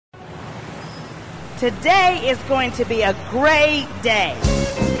Today is going to be a great day.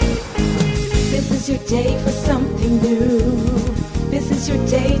 This is your day for something new. This is your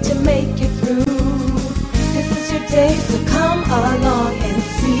day to make it through. This is your day, so come along and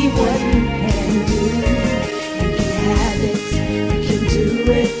see what you can do. You can have it, you can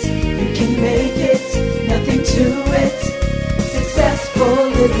do it, you can make it, nothing to it. Successful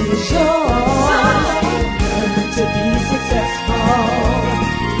living is yours. Learn to be successful.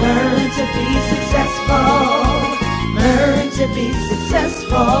 Learn to be successful. Learn to be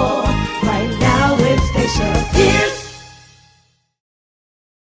successful. Right now it's Stacia Pierce.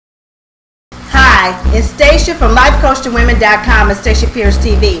 Hi, it's Stacia from LifeCoachToWomen.com and Stacia Pierce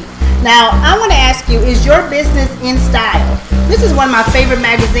TV. Now, I want to ask you, is your business in style? This is one of my favorite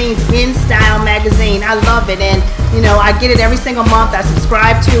magazines, In Style Magazine. I love it, and you know, I get it every single month. I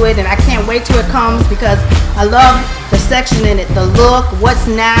subscribe to it, and I can't wait till it comes because I love the section in it, the look, what's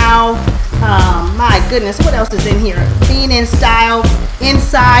now. My goodness, what else is in here? Being in style,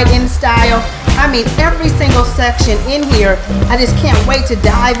 inside in style. I mean, every single section in here, I just can't wait to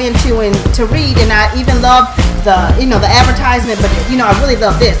dive into and to read. And I even love the advertisement, but I really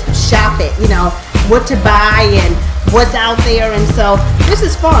love this. Shop it, what to buy and what's out there. And so this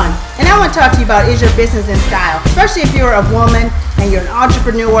is fun. And I want to talk to you about, is your business in style? Especially if you're a woman and you're an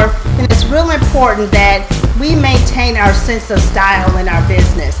entrepreneur, then it's real important that we maintain our sense of style in our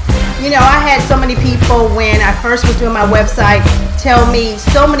business. I had so many people when I first was doing my website tell me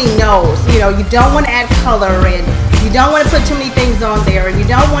so many no's. You don't want to add color in, you don't want to put too many things on there, and you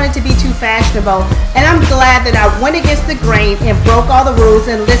don't want it to be too fashionable. And I'm glad that I went against the grain and broke all the rules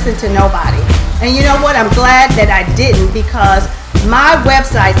and listened to nobody. And you know what? I'm glad that I didn't, because my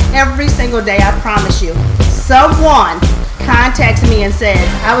website, every single day, I promise you, someone contacts me and says,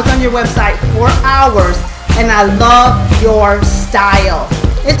 I was on your website for hours and I love your style.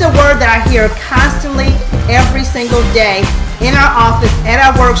 It's a word that I hear constantly every single day in our office, at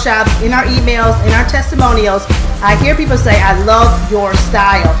our workshops, in our emails, in our testimonials. I hear people say, I love your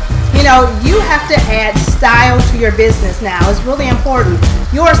style. You have to add style to your business now. It's really important.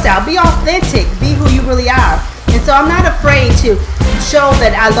 Your style. Be authentic. Be who you really are. And so I'm not afraid to show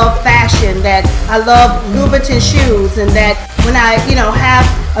that I love fashion, that I love Louboutin shoes, and that when I, have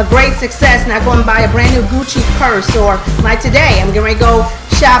a great success and I go and buy a brand new Gucci purse, or like today, I'm getting ready to go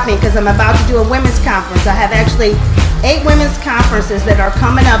shopping because I'm about to do a women's conference. I have actually 8 women's conferences that are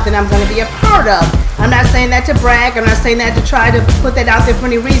coming up that I'm going to be a part of. I'm not saying that to brag. I'm not saying that to try to put that out there for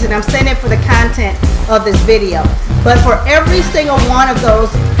any reason. I'm saying it for the content of this video. But for every single one of those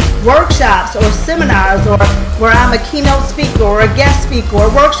workshops or seminars, or where I'm a keynote speaker or a guest speaker or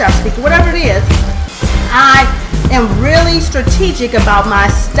a workshop speaker, whatever it is, I am really strategic about my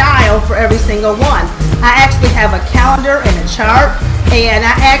style for every single one. I actually have a calendar and a chart, and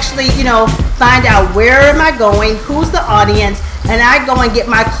I actually, find out where am I going, who's the audience, and I go and get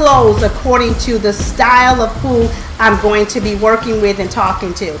my clothes according to the style of who I'm going to be working with and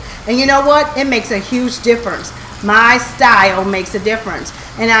talking to. And you know what? It makes a huge difference. My style makes a difference.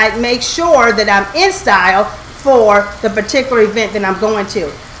 And I make sure that I'm in style for the particular event that I'm going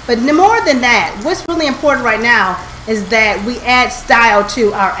to. But more than that, what's really important right now is that we add style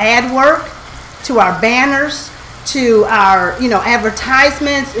to our ad work, to our banners, to our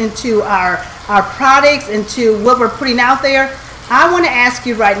advertisements, and to our products, and to what we're putting out there. I want to ask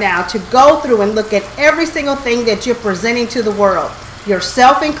you right now to go through and look at every single thing that you're presenting to the world,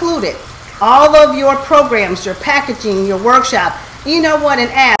 yourself included, all of your programs, your packaging, your workshop, and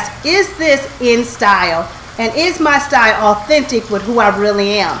ask, is this in style? And is my style authentic with who I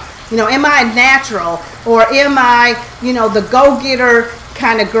really am? Am I natural, or am I, the go-getter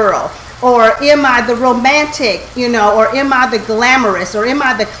kind of girl? Or am I the romantic, or am I the glamorous, or am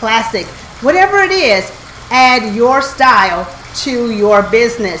I the classic? Whatever it is, add your style to your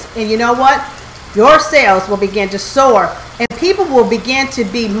business. And you know what? Your sales will begin to soar, and people will begin to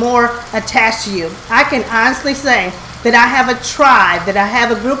be more attached to you. I can honestly say that I have a tribe, that I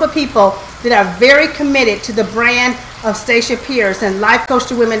have a group of people that are very committed to the brand of Stacia Pierce and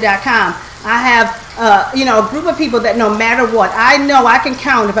LifeCoachToWomen.com. I have a group of people that no matter what, I know I can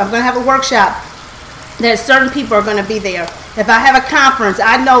count if I'm going to have a workshop that certain people are going to be there. If I have a conference,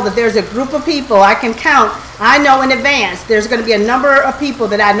 I know that there's a group of people I can count. I know in advance there's going to be a number of people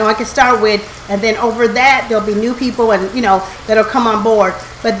that I know I can start with, and then over that there'll be new people and that'll come on board.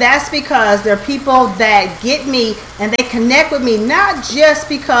 But that's because they're people that get me and they connect with me, not just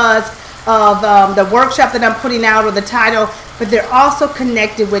because of the workshop that I'm putting out or the title, but they're also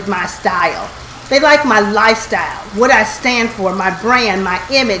connected with my style. They like my lifestyle, what I stand for, my brand, my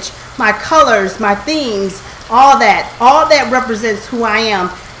image, my colors, my themes, all that represents who I am.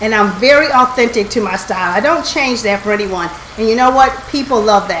 and I'm very authentic to my style. I don't change that for anyone. And you know what? People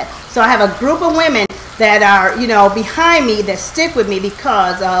love that. So I have a group of women that are, behind me, that stick with me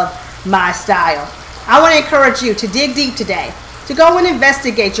because of my style. I want to encourage you to dig deep today, to go and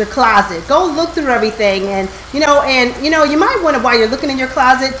investigate your closet. Go look through everything, and you might want to, while you're looking in your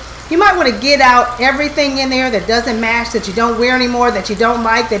closet, you might want to get out everything in there that doesn't match, that you don't wear anymore, that you don't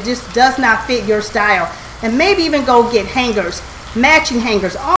like, that just does not fit your style. And maybe even go get hangers, matching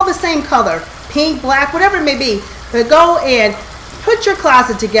hangers, all the same color, pink, black, whatever it may be. But go and put your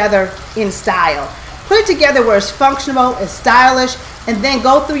closet together in style. Put it together where it's functional, it's stylish, and then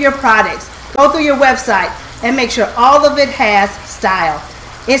go through your products. Go through your website and make sure all of it has style.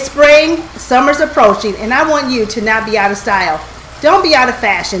 It's spring, summer's approaching, and I want you to not be out of style. Don't be out of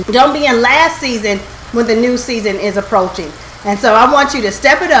fashion. Don't be in last season when the new season is approaching. And so I want you to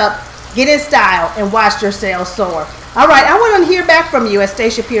step it up, get in style, and watch your sales soar. All right, I want to hear back from you at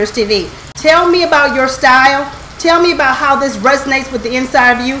Stacia Pierce TV. Tell me about your style. Tell me about how this resonates with the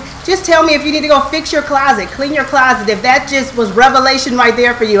inside of you. Just tell me if you need to go fix your closet, clean your closet. If that just was revelation right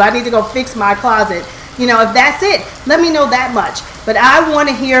there for you, I need to go fix my closet. If that's it, let me know that much. But I want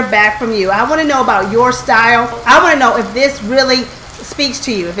to hear back from you. I want to know about your style. I want to know if this really speaks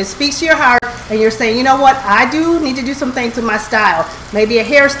to you. If it speaks to your heart and you're saying, you know what, I do need to do some things with my style. Maybe a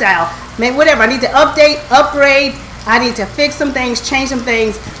hairstyle, maybe whatever. I need to update, upgrade. I need to fix some things, change some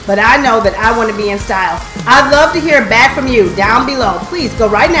things, but I know that I want to be in style. I'd love to hear back from you down below. Please go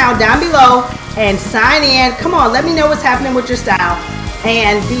right now down below and sign in. Come on, let me know what's happening with your style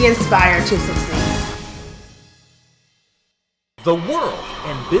and be inspired to succeed. The world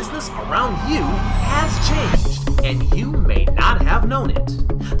and business around you has changed, and you may not have known it.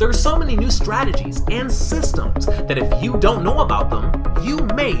 There are so many new strategies and systems that if you don't know about them, you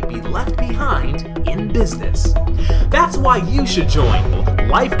may be left behind in business. That's why you should join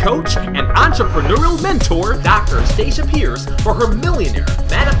life coach and entrepreneurial mentor Dr. Stacia Pierce for her Millionaire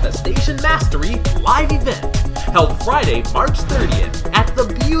Manifestation Mastery live event held Friday, March 30th at the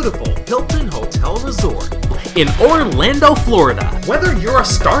beautiful Hilton Hotel Resort in Orlando, Florida. Whether you're a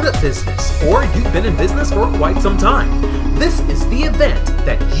startup business or you've been in business for quite some time, this is the event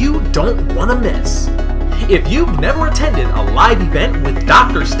that you don't want to miss. If you've never attended a live event with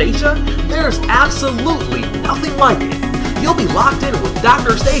Dr. Stacia, there's absolutely nothing like it. You'll be locked in with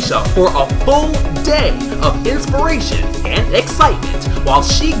Dr. Stacia for a full day of inspiration and excitement while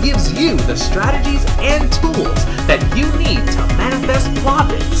she gives you the strategies and tools that you need to manifest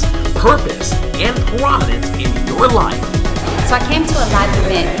profits, purpose, and prominence in your life. So I came to a live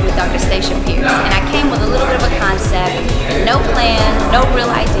event with Dr. Stacia Pierce, and I came with a little bit of a concept, no plan, no real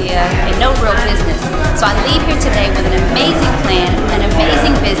idea, and no real business. So I leave here today with an amazing plan, an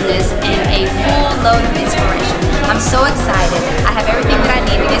amazing business, and a full load of inspiration. I'm so excited. I have everything that I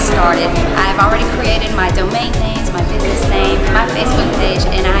need to get started. I have already created my domain names, my business name, my Facebook page,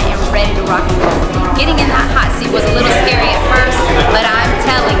 and I am ready to rock and roll. Getting in that hot seat was a little scary at first, but I'm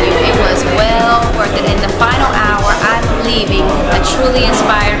telling you, it was well worth it. In the final hour, I'm leaving a truly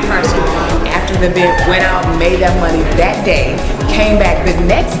inspired person. After the event, went out and made that money that day, came back the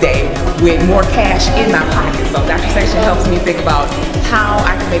next day with more cash in my pocket. So Dr. Stacia helps me think about how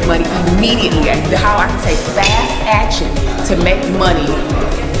I can make money immediately, how I can take fast action to make money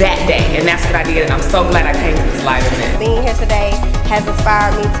that day. And that's what I did, and I'm so glad I came to this live event. Being here today has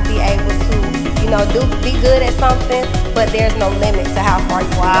inspired me to be able to, be good at something, but there's no limit to how far you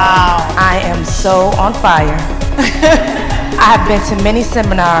can go. I am so on fire. I have been to many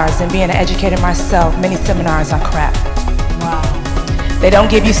seminars, and being an educator myself, many seminars are crap. Wow. They don't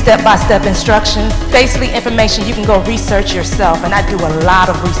give you step-by-step instructions. Basically information you can go research yourself, and I do a lot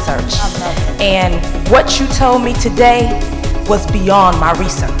of research. I love it. And what you told me today was beyond my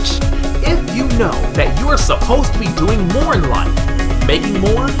research. If you know that you are supposed to be doing more in life, making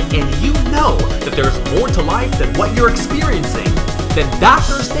more, and you know that there's more to life than what you're experiencing, then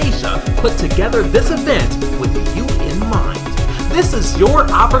Dr. Stacia put together this event with you in mind. This is your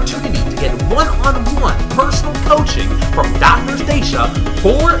opportunity to get one-on-one personal coaching from Dr. Stacia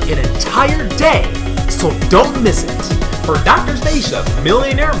for an entire day. So don't miss it. For Dr. Stacia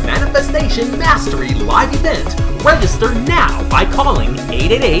Millionaire Manifestation Mastery live event, register now by calling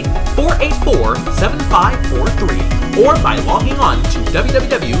 888-484-7543 or by logging on to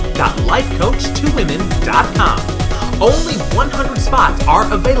www.lifecoach2women.com. Only 100 spots are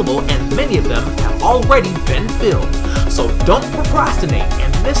available and many of them have already been filled. So don't procrastinate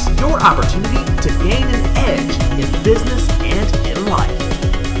and miss your opportunity to gain an edge in business and in life.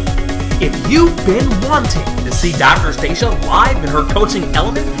 If you've been wanting to see Dr. Stacia live in her coaching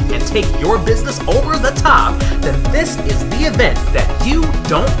element and take your business over the top, then this is the event that you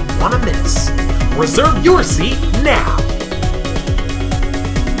don't want to miss. Reserve your seat now